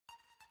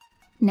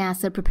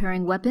NASA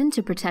preparing weapon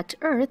to protect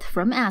Earth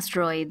from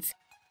asteroids.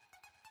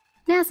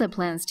 NASA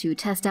plans to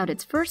test out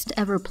its first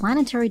ever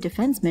planetary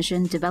defense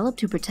mission developed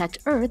to protect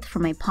Earth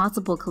from a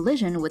possible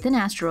collision with an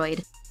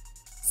asteroid.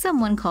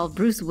 Someone called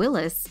Bruce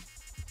Willis.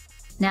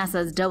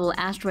 NASA's Double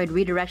Asteroid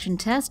Redirection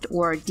Test,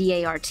 or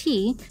DART,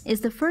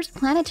 is the first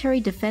planetary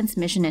defense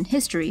mission in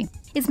history.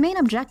 Its main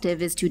objective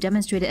is to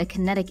demonstrate a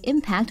kinetic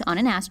impact on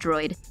an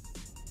asteroid.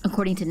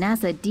 According to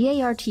NASA,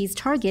 DART's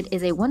target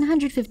is a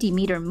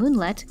 150-meter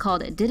moonlet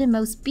called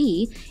Didymos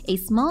B, a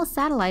small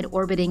satellite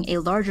orbiting a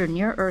larger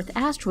near-Earth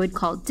asteroid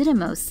called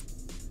Didymos.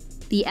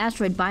 The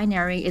asteroid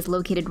binary is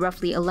located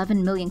roughly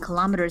 11 million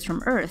kilometers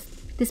from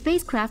Earth. The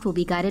spacecraft will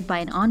be guided by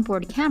an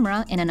onboard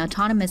camera and an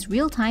autonomous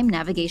real-time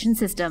navigation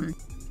system.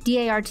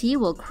 DART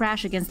will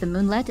crash against the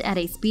moonlet at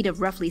a speed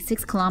of roughly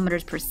 6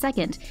 kilometers per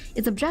second.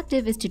 Its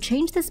objective is to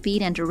change the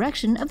speed and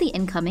direction of the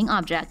incoming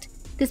object.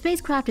 The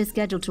spacecraft is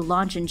scheduled to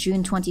launch in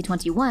June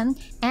 2021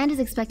 and is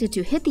expected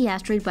to hit the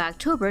asteroid by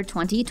October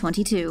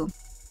 2022.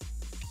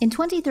 In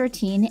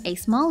 2013, a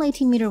small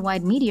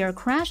 18-meter-wide meteor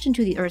crashed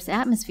into the Earth's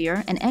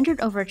atmosphere and entered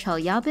over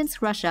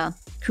Chelyabinsk, Russia,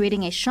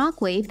 creating a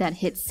shock wave that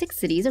hit 6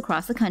 cities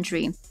across the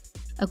country.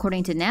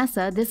 According to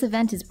NASA, this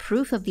event is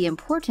proof of the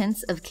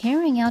importance of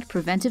carrying out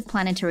preventive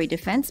planetary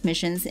defense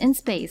missions in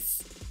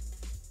space.